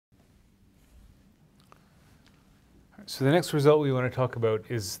So the next result we want to talk about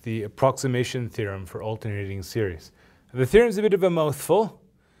is the approximation theorem for alternating series. The theorem's a bit of a mouthful,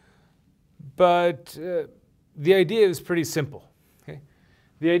 but the idea is pretty simple. Okay?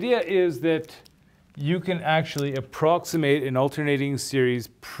 The idea is that you can actually approximate an alternating series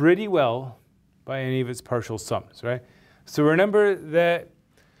pretty well by any of its partial sums, right? So remember that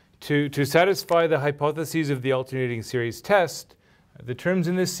to satisfy the hypotheses of the alternating series test, the terms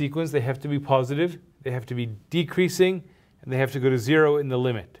in this sequence, they have to be positive, they have to be decreasing, and they have to go to 0 in the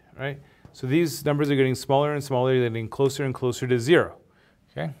limit, right? So these numbers are getting smaller and smaller, they're getting closer and closer to 0,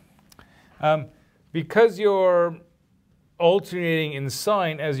 okay? Because you're alternating in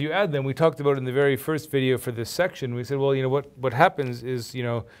sign as you add them, we talked about in the very first video for this section, we said, well, you know, what happens is, you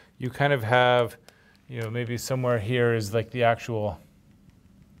know, you kind of have, you know, maybe somewhere here is like the actual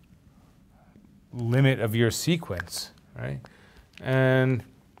limit of your sequence, right? And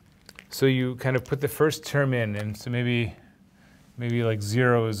so you kind of put the first term in, and so maybe like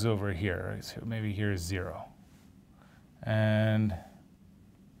 0 is over here, right? So maybe here is 0. And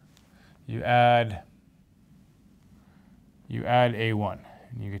you add A1,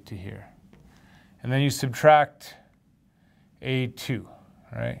 and you get to here. And then you subtract A2,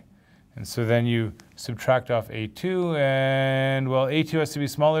 right? And so then you subtract off A2, and well, A2 has to be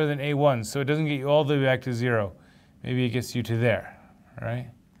smaller than A1, so it doesn't get you all the way back to 0. Maybe it gets you to there,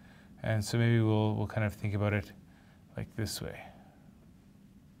 right? And so maybe we'll kind of think about it like this way.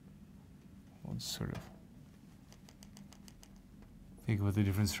 We'll just sort of think about the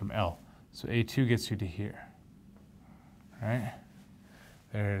difference from L. So A2 gets you to here, right?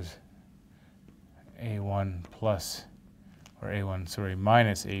 There's A1 plus, or A1, sorry,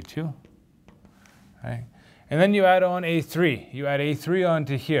 minus A2, right? And then you add on A3. You add A3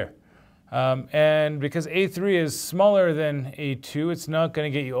 onto here. And because A3 is smaller than A2, it's not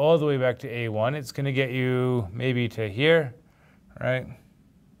going to get you all the way back to A1. It's going to get you maybe to here, right?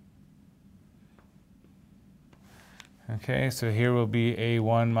 Okay, so here will be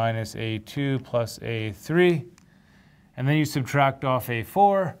A1 minus A2 plus A3. And then you subtract off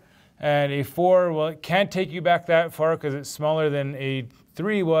A4. And A4, well, it can't take you back that far because it's smaller than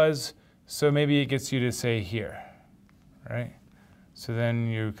A3 was. So maybe it gets you to, say, here, right? So then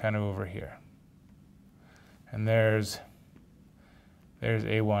you're kind of over here. And there's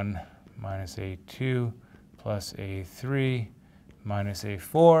A1 minus A2 plus A3 minus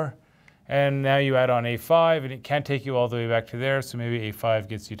A4. And now you add on A5, and it can't take you all the way back to there, so maybe A5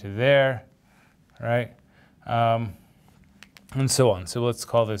 gets you to there, right? And so on. So let's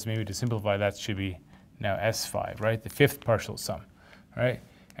call this, maybe to simplify, that should be now S5, right? The fifth partial sum, right?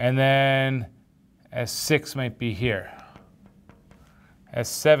 And then S6 might be here.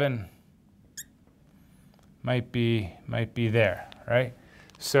 S7 might be there, right?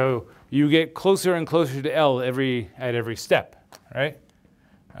 So you get closer and closer to L at every step, right?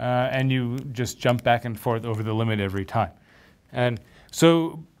 And you just jump back and forth over the limit every time. And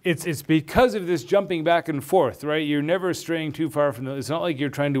so it's because of this jumping back and forth, right? You're never straying too far from it's not like you're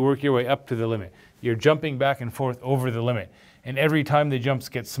trying to work your way up to the limit. You're jumping back and forth over the limit. And every time the jumps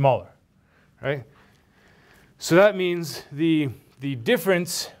get smaller, right? So that means the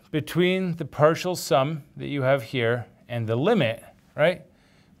difference between the partial sum that you have here and the limit, right?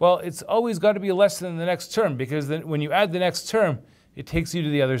 Well, it's always got to be less than the next term, because then when you add the next term, it takes you to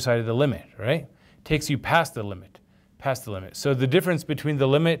the other side of the limit, right? It takes you past the limit. So the difference between the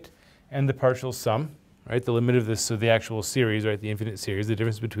limit and the partial sum, right? The limit of this, so the actual series, right? The infinite series, the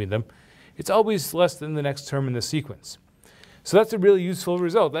difference between them, it's always less than the next term in the sequence. So that's a really useful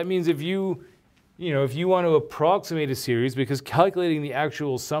result. That means if you want to approximate a series, because calculating the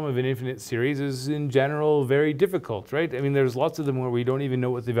actual sum of an infinite series is in general very difficult, right? I mean, there's lots of them where we don't even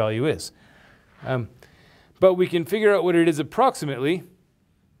know what the value is. But we can figure out what it is approximately,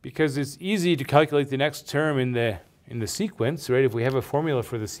 because it's easy to calculate the next term in the sequence, right? If we have a formula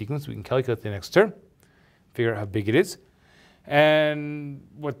for the sequence, we can calculate the next term, figure out how big it is. And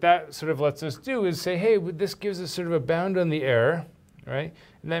what that sort of lets us do is say, hey, this gives us sort of a bound on the error, right?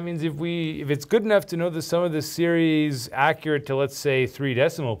 And that means if it's good enough to know the sum of the series accurate to, let's say, 3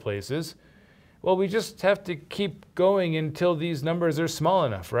 decimal places, well, we just have to keep going until these numbers are small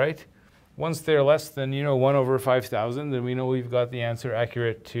enough, right? Once they're less than, 1 over 5,000, then we know we've got the answer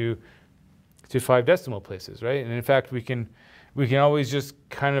accurate to 5 decimal places, right? And in fact, we can always just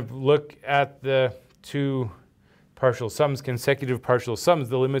kind of look at the 2 partial sums, consecutive partial sums.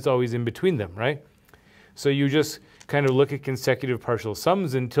 The limit's always in between them, right? So you just kind of look at consecutive partial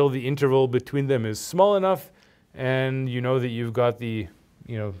sums until the interval between them is small enough, and you know that you've got the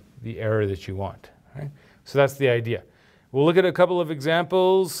error that you want, right? So that's the idea. We'll look at a couple of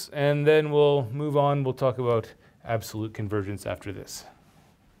examples, and then we'll move on. We'll talk about absolute convergence after this.